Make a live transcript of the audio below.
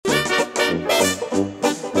Hey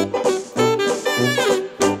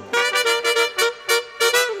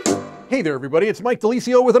there everybody, it's Mike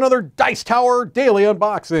DeLisio with another Dice Tower Daily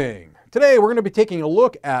Unboxing. Today we're going to be taking a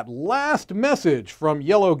look at Last Message from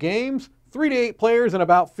Yellow Games. 3 to 8 players in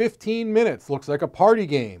about 15 minutes. Looks like a party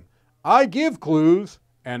game. I give clues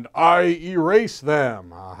and I erase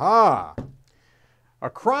them. Aha! A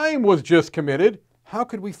crime was just committed. How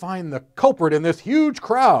could we find the culprit in this huge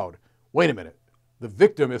crowd? Wait a minute. The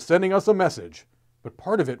victim is sending us a message, but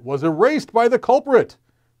part of it was erased by the culprit.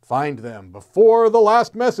 Find them before the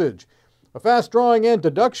last message. A fast drawing and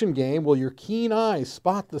deduction game will your keen eyes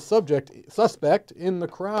spot the suspect in the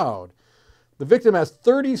crowd. The victim has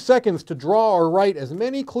 30 seconds to draw or write as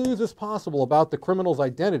many clues as possible about the criminal's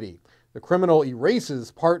identity. The criminal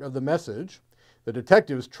erases part of the message. The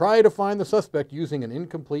detectives try to find the suspect using an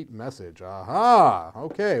incomplete message. Aha!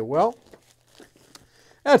 Okay, well,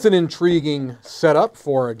 that's an intriguing setup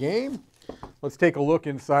for a game. Let's take a look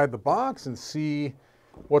inside the box and see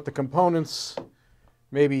what the components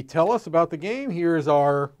maybe tell us about the game. Here's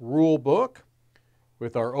our rule book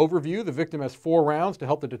with our overview. The victim has 4 rounds to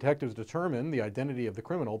help the detectives determine the identity of the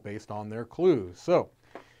criminal based on their clues. So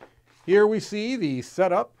here we see the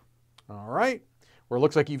setup, all right, where it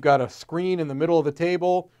looks like you've got a screen in the middle of the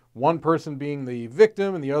table, one person being the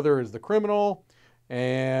victim and the other is the criminal,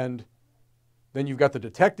 and then you've got the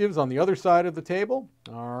detectives on the other side of the table,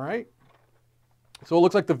 all right. So it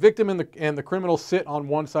looks like the victim and the criminal sit on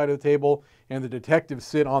one side of the table and the detectives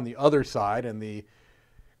sit on the other side, and the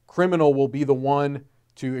criminal will be the one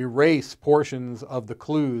to erase portions of the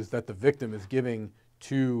clues that the victim is giving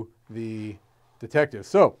to the detective.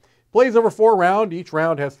 So plays over 4 rounds. Each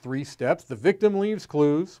round has 3 steps. The victim leaves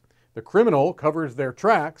clues, the criminal covers their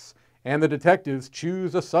tracks, and the detectives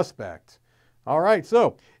choose a suspect. All right,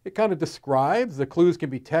 so it kind of describes the clues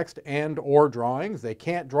can be text and or drawings. They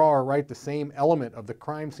can't draw or write the same element of the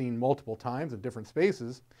crime scene multiple times in different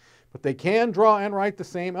spaces, but they can draw and write the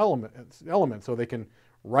same element. So they can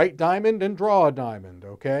write diamond and draw a diamond,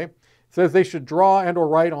 okay? It says they should draw and or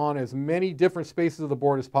write on as many different spaces of the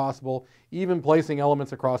board as possible, even placing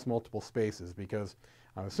elements across multiple spaces, because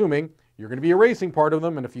I'm assuming you're going to be erasing part of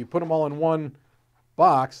them, and if you put them all in one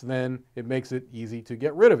box, then it makes it easy to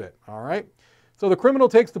get rid of it, all right? So the criminal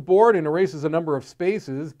takes the board and erases a number of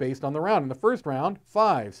spaces based on the round. In the first round,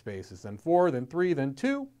 5 spaces, then 4, then 3, then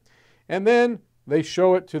 2. And then they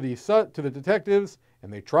show it to the detectives,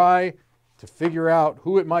 and they try to figure out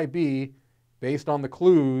who it might be based on the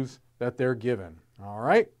clues that they're given. All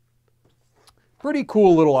right? Pretty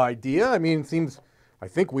cool little idea. I mean, I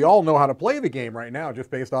think we all know how to play the game right now just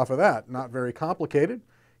based off of that. Not very complicated.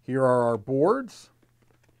 Here are our boards.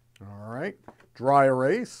 All right. Dry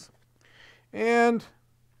erase. And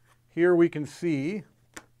here we can see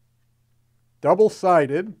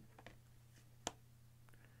double-sided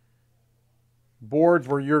boards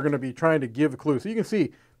where you're going to be trying to give clues. So you can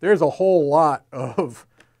see there's a whole lot of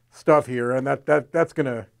stuff here, and that's going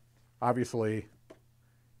to obviously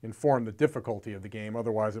inform the difficulty of the game.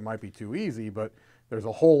 Otherwise, it might be too easy, but there's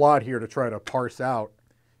a whole lot here to try to parse out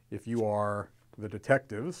if you are the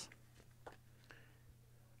detectives.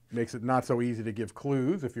 Makes it not so easy to give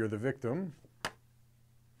clues if you're the victim.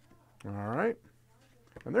 All right.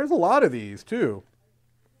 And there's a lot of these, too.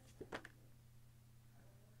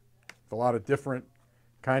 A lot of different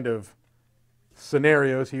kind of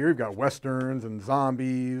scenarios here. You've got westerns and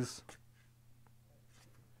zombies.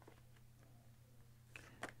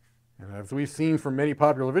 And as we've seen from many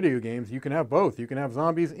popular video games, you can have both. You can have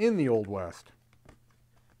zombies in the Old West.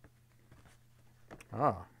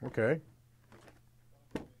 Ah, okay.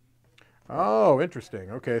 Oh, interesting.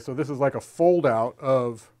 Okay, so this is like a fold-out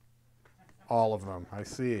of all of them. I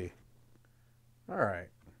see. All right.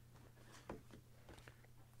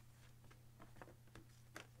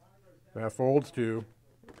 That folds too,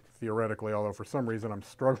 theoretically, although for some reason I'm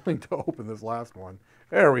struggling to open this last one.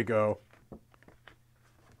 There we go.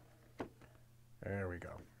 There we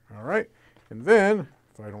go. All right. And then,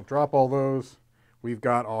 if I don't drop all those, we've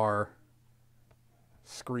got our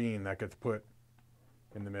screen that gets put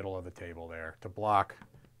in the middle of the table there to block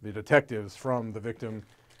the detectives from the victim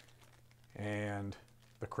and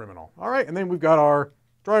the criminal. All right, and then we've got our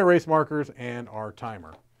dry erase markers and our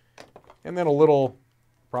timer. And then a little,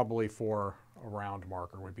 probably for a round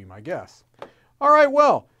marker would be my guess. All right,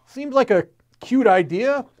 well, seems like a cute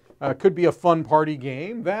idea. Could be a fun party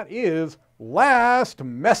game. That is Last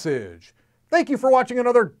Message. Thank you for watching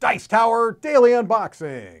another Dice Tower Daily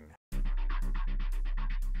Unboxing.